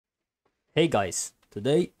Hey guys,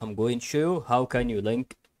 today I'm going to show you how can you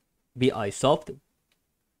link Ubisoft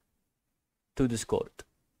to Discord.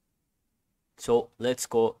 So let's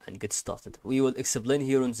go and get started. We will explain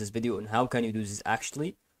here in this video on how can you do this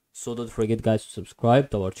actually. So don't forget guys to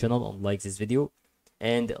subscribe to our channel and like this video.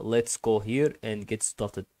 And let's go here and get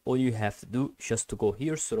started. All you have to do is just to go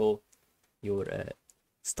here through your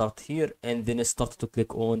start here and then start to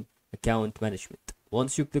click on account management.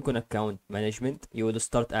 Once you click on account management, you will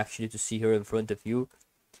start actually to see here in front of you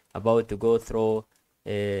about to go through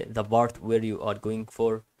the part where you are going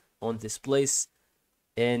for on this place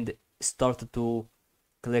and start to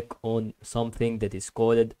click on something that is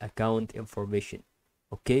called account information.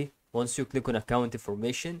 Okay, once you click on account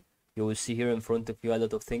information, you will see here in front of you a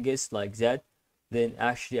lot of things like that. Then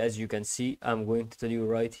actually, as you can see, I'm going to tell you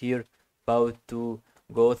right here about to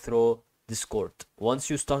go through Discord. Once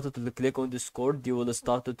you started to click on Discord, you will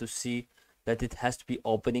start to see that it has to be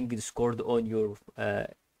opening Discord on your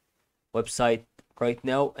website right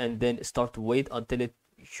now, and then start to wait until it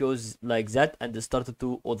shows like that and start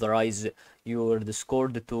to authorize your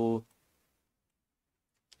Discord to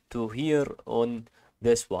here on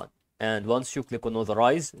this one. And once you click on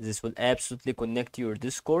authorize, this will absolutely connect your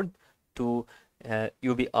Discord to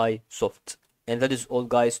Ubisoft. And that is all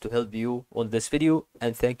guys to help you on this video,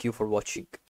 and thank you for watching.